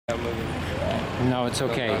No, it's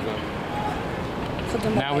okay.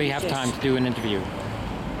 Now we have time to do an interview.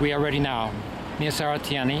 We are ready now. Mia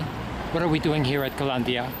Saratiani, what are we doing here at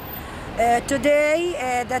Qalandia?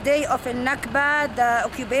 Today, the day of Nakba, the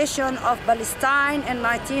occupation of Palestine in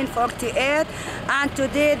 1948, and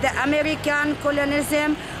today the American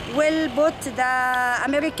colonialism will put the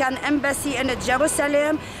American embassy in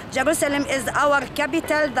Jerusalem. Jerusalem is our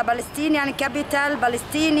capital, the Palestinian capital,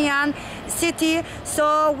 Palestinian city.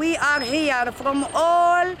 So we are here from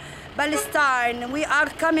all Palestine. We are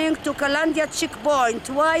coming to Qalandia checkpoint.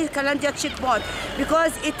 Why Qalandia checkpoint?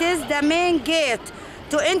 Because it is the main gate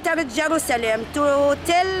to enter Jerusalem, to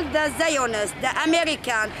tell the Zionists, the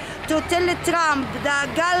American, to tell Trump, the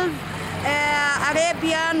Gulf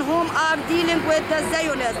Arabian whom are dealing with the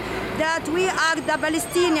Zionists, that we are the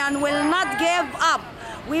Palestinian will not give up.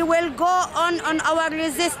 We will go on our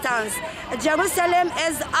resistance. Jerusalem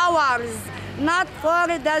is ours, not for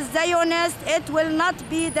the Zionists. It will not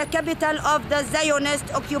be the capital of the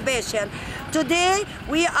Zionist occupation. Today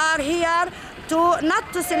we are here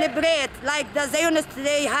not to celebrate like the Zionists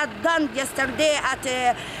they had done yesterday at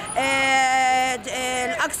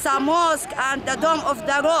Al-Aqsa Mosque and the Dome of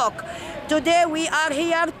the Rock. Today we are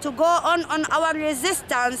here to go on our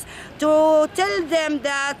resistance, to tell them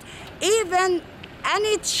that even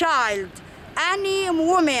any child, any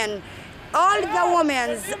woman, all the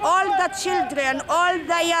women, all the children, all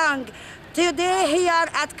the young, today here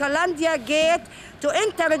at Qalandia Gate to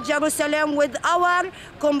enter Jerusalem with our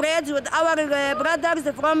comrades, with our brothers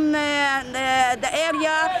from the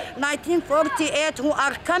area 1948 who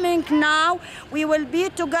are coming now. We will be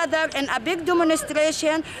together in a big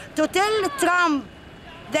demonstration to tell Trump,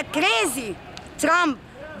 the crazy Trump,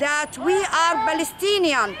 that we are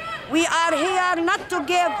Palestinian. We are here not to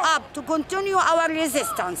give up, to continue our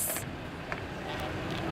resistance.